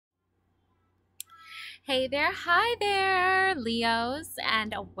Hey there, hi there, Leos,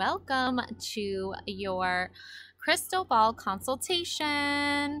 and welcome to your crystal ball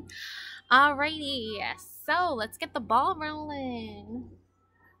consultation. Alrighty, so let's get the ball rolling.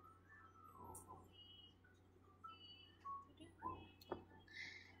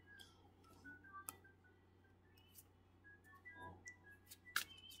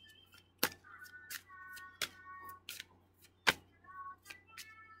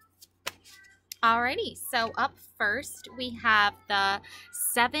 Alrighty, so up first we have the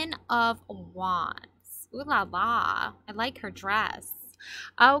Seven of Wands. Ooh la la, I like her dress.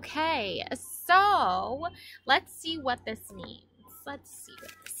 Okay, so let's see what this means. Let's see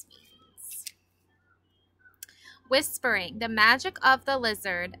what this means. Whispering, the magic of the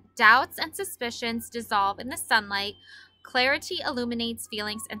lizard. Doubts and suspicions dissolve in the sunlight. Clarity illuminates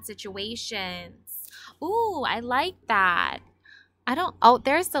feelings and situations. Ooh, I like that. Oh,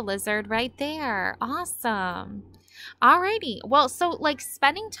 there's the lizard right there. Awesome. Alrighty. Well, so like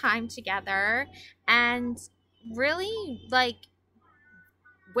spending time together and really like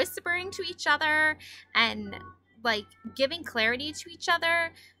whispering to each other and like giving clarity to each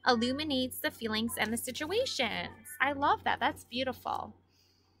other illuminates the feelings and the situations. I love that. That's beautiful.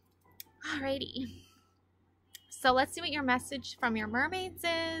 Alrighty. So let's see what your message from your mermaids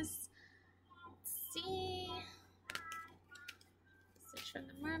is. Let's see. Message from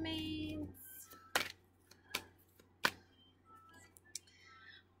the mermaids.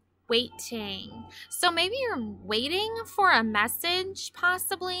 Waiting. So maybe you're waiting for a message,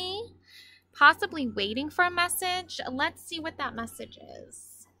 possibly waiting for a message. Let's see what that message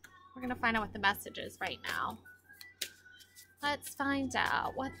is. We're gonna find out what the message is right now. Let's find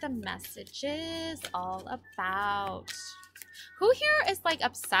out what the message is all about. Who here is like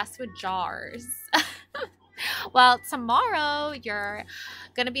obsessed with jars? Well, tomorrow you're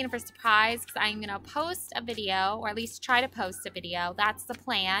going to be in for a surprise because I'm going to post a video, or at least try to post a video. That's the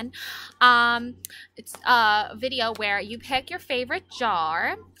plan. It's a video where you pick your favorite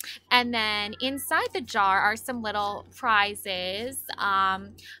jar, and then inside the jar are some little prizes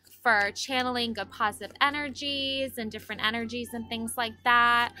for channeling good positive energies and different energies and things like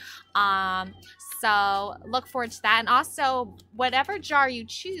that. So look forward to that. And also, whatever jar you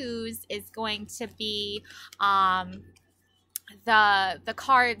choose is going to be the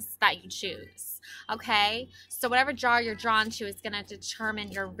cards that you choose. Okay, so whatever jar you're drawn to is going to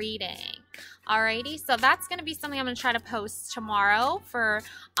determine your reading. Alrighty, so that's going to be something I'm going to try to post tomorrow for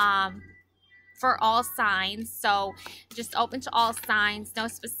all signs. So just open to all signs, no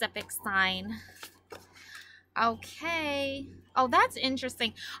specific sign. Okay. Oh, that's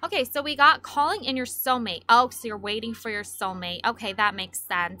interesting. Okay, so we got calling in your soulmate. Oh, so you're waiting for your soulmate. Okay, that makes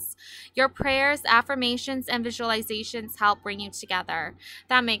sense. Your prayers, affirmations, and visualizations help bring you together.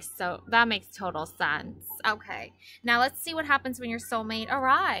 That makes total sense. Okay. Now let's see what happens when your soulmate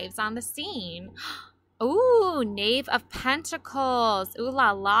arrives on the scene. Ooh, Knave of Pentacles. Ooh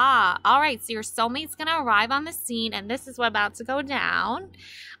la la. All right, so your soulmate's going to arrive on the scene, and this is what's about to go down.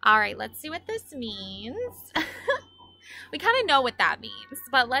 All right, let's see what this means. We kind of know what that means,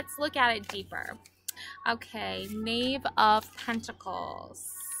 but let's look at it deeper. Okay, Knave of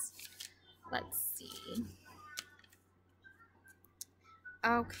Pentacles. Let's see.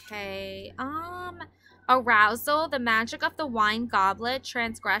 Okay, arousal, the magic of the wine goblet.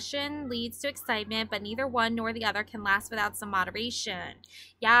 Transgression leads to excitement, but neither one nor the other can last without some moderation.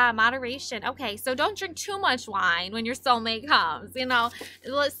 Yeah, moderation. Okay, so don't drink too much wine when your soulmate comes. You know,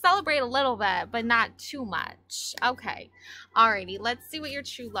 let's celebrate a little bit, but not too much. Okay, alrighty, let's see what your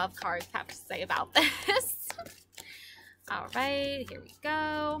true love cards have to say about this. All right, here we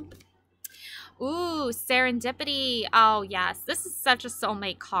go. Ooh, serendipity. Oh, yes. This is such a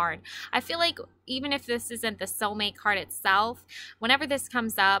soulmate card. I feel like even if this isn't the soulmate card itself, whenever this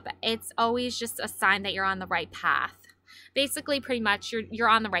comes up, it's always just a sign that you're on the right path. Basically, pretty much, you're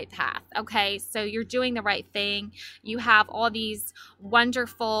on the right path, okay? So you're doing the right thing. You have all these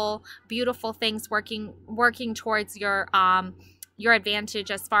wonderful, beautiful things working towards your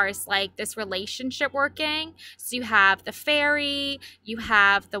advantage as far as like this relationship working. So you have the fairy, you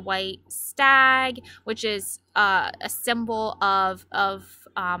have the white stag, which is a symbol of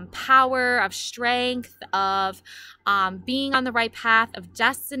power, of strength, of being on the right path, of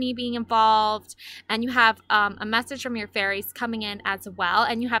destiny being involved. And you have a message from your fairies coming in as well.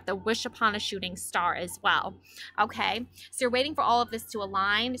 And you have the wish upon a shooting star as well. Okay, so you're waiting for all of this to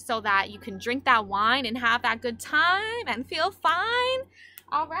align so that you can drink that wine and have that good time and feel fine.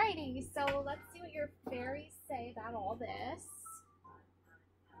 Alrighty, so let's see what your fairies say about all this.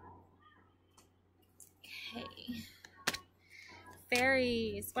 Okay.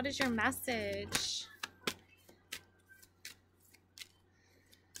 Fairies, what is your message?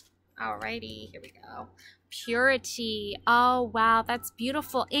 Alrighty, here we go. Purity. Oh, wow, that's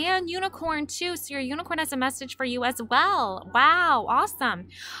beautiful. And unicorn too. So your unicorn has a message for you as well. Wow, awesome.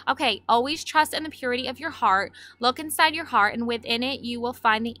 Okay, always trust in the purity of your heart. Look inside your heart, and within it, you will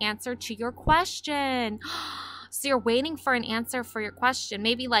find the answer to your question. So you're waiting for an answer for your question,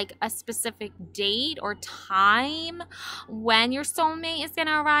 maybe like a specific date or time when your soulmate is going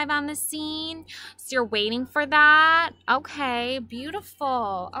to arrive on the scene. So you're waiting for that. Okay,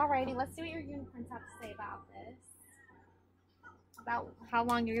 beautiful. Alrighty, let's see what your unicorns have to say about this. About how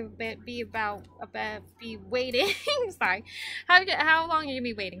long you're gonna be waiting. Sorry, how long are you gonna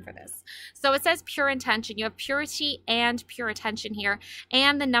be waiting for this? So it says pure intention. You have purity and pure attention here,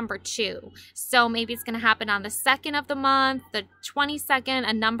 and the number 2. So maybe it's gonna happen on the 2nd of the month, the 22nd,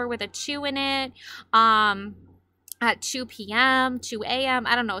 a number with a 2 in it. At 2 p.m., 2 a.m.,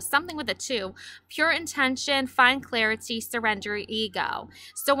 I don't know, something with a 2. Pure intention, find clarity, surrender your ego.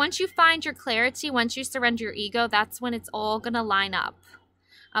 So once you find your clarity, once you surrender your ego, that's when it's all going to line up.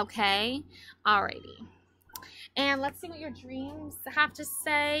 Okay? Alrighty. And let's see what your dreams have to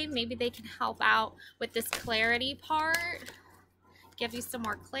say. Maybe they can help out with this clarity part. Give you some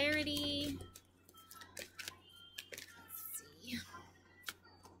more clarity.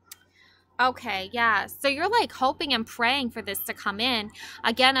 Okay, yeah. So you're like hoping and praying for this to come in.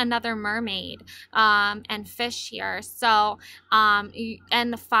 Again, another mermaid and fish here. So,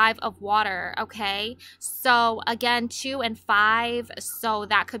 and the 5 of water, okay? So again, 2 and 5. So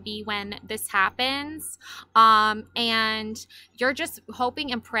that could be when this happens. And you're just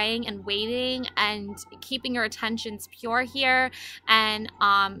hoping and praying and waiting and keeping your attentions pure here, and,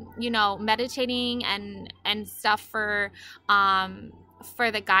 you know, meditating and stuff for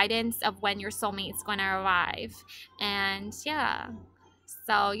the guidance of when your soulmate is going to arrive. And yeah,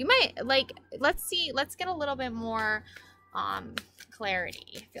 so you might like, let's get a little bit more clarity,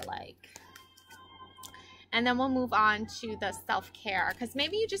 I feel like, and then we'll move on to the self-care, because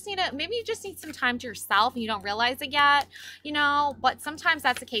maybe you just need some time to yourself and you don't realize it yet, you know. But sometimes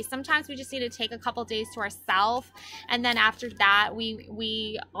that's the case. Sometimes we just need to take a couple days to ourselves, and then after that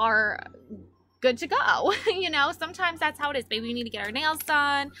we are good to go. You know, sometimes that's how it is. Maybe we need to get our nails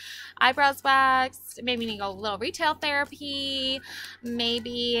done, eyebrows waxed, maybe we need to go a little retail therapy, maybe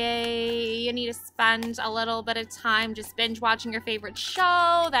you need to spend a little bit of time just binge watching your favorite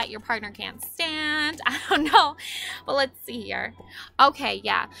show that your partner can't stand. I don't know, but let's see here. Okay,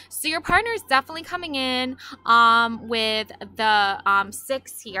 yeah, so your partner is definitely coming in with the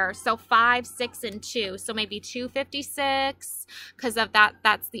 6 here, so 5, 6, and 2, so maybe 256, because of that,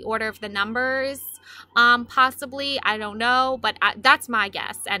 that's the order of the numbers. Possibly, I don't know, but that's my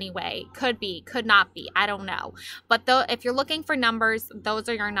guess anyway. Could be, could not be, I don't know. But if you're looking for numbers, those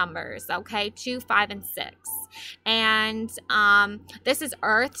are your numbers, okay? 2, 5, and 6. And this is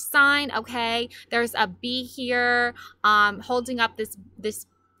earth sign, okay? There's a bee here holding up this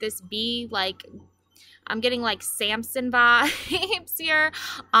bee, like, I'm getting like Samson vibes here.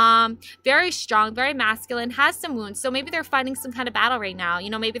 Very strong, very masculine, has some wounds. So maybe they're fighting some kind of battle right now. You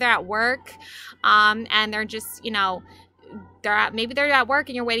know, maybe they're at work and they're just, you know, maybe they're at work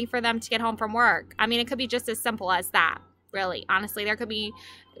and you're waiting for them to get home from work. I mean, it could be just as simple as that, really. Honestly, there could be,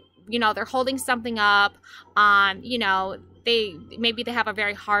 you know, they're holding something up, you know, maybe they have a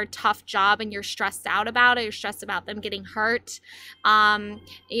very hard, tough job and you're stressed out about it. You're stressed about them getting hurt.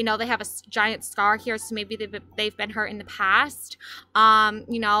 You know, they have a giant scar here, so maybe they've been hurt in the past.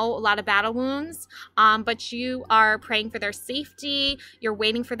 You know, a lot of battle wounds. But you are praying for their safety. You're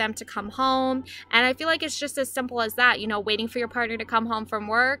waiting for them to come home. And I feel like it's just as simple as that, you know, waiting for your partner to come home from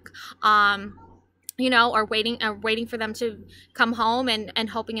work. You know, or waiting for them to come home and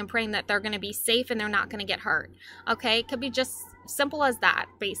hoping and praying that they're going to be safe and they're not going to get hurt. Okay, it could be just simple as that,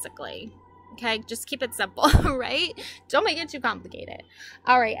 basically. Okay, just keep it simple, right? Don't make it too complicated.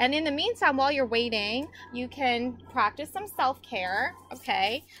 All right, and in the meantime, while you're waiting, you can practice some self-care,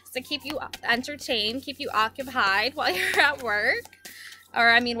 okay? So keep you entertained, keep you occupied while you're at work, or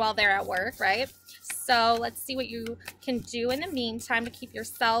I mean while they're at work, right? So let's see what you can do in the meantime to keep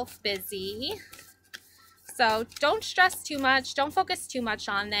yourself busy. So don't stress too much. Don't focus too much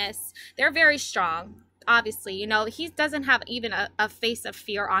on this. They're very strong. Obviously, you know, he doesn't have even a face of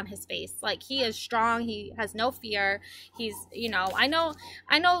fear on his face. Like, he is strong. He has no fear. He's, you know, I know,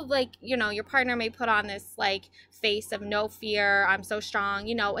 like, you know, your partner may put on this, like, face of no fear. I'm so strong.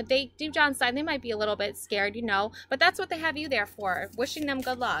 You know, they deep down inside, they might be a little bit scared, you know, but that's what they have you there for. Wishing them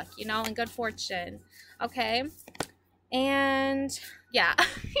good luck, you know, and good fortune. Okay. And Yeah,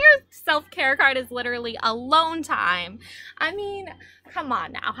 your self-care card is literally alone time. I mean, come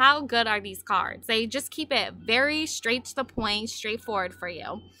on now. How good are these cards? They just keep it very straight to the point, straightforward for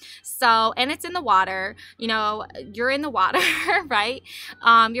you. So, and it's in the water. You know, you're in the water, right?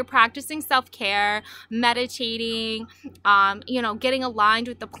 You're practicing self-care, meditating, you know, getting aligned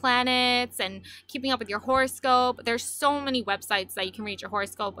with the planets and keeping up with your horoscope. There's so many websites that you can read your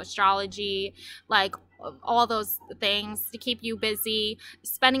horoscope, astrology, like all those things to keep you busy.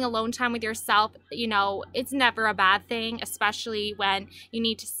 Spending alone time with yourself, you know, it's never a bad thing, especially when you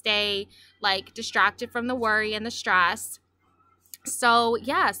need to stay like distracted from the worry and the stress. So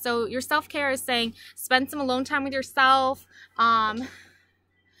yeah, so your self-care is saying spend some alone time with yourself. Let's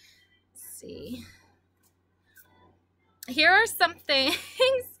see, here are some things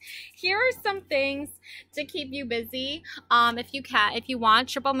here are some things to keep you busy. If you want,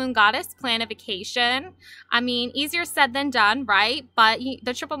 Triple Moon Goddess, plan a vacation. I mean, easier said than done, right? But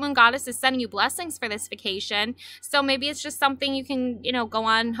the Triple Moon Goddess is sending you blessings for this vacation. So maybe it's just something you can, you know, go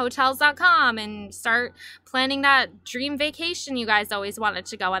on hotels.com and start planning that dream vacation you guys always wanted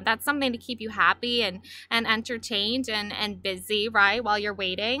to go on. That's something to keep you happy and entertained and busy, right, while you're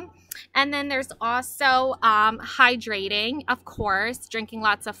waiting. And then there's also hydrating, of course, drinking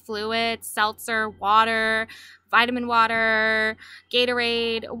lots of fluids, seltzer, water, vitamin water,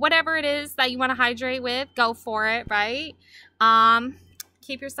 Gatorade, whatever it is that you want to hydrate with, go for it, right?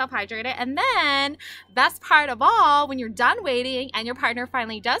 Keep yourself hydrated. And then, best part of all, when you're done waiting and your partner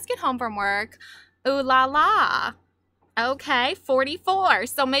finally does get home from work, ooh la la. Okay, 44.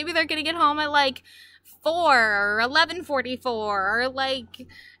 So maybe they're going to get home at like 4 or 11:44 or like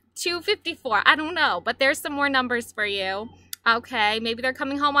 2:54. I don't know, but there's some more numbers for you. Okay, maybe they're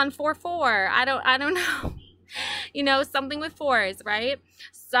coming home on 4:4. I don't know. You know, something with fours, right?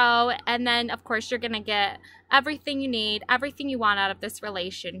 So, and then of course you're gonna get everything you need, everything you want out of this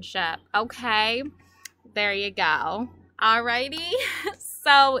relationship. Okay, there you go. Alrighty.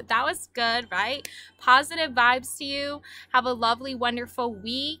 So that was good, right? Positive vibes to you. Have a lovely, wonderful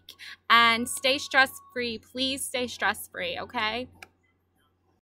week and stay stress-free. Please stay stress-free, okay?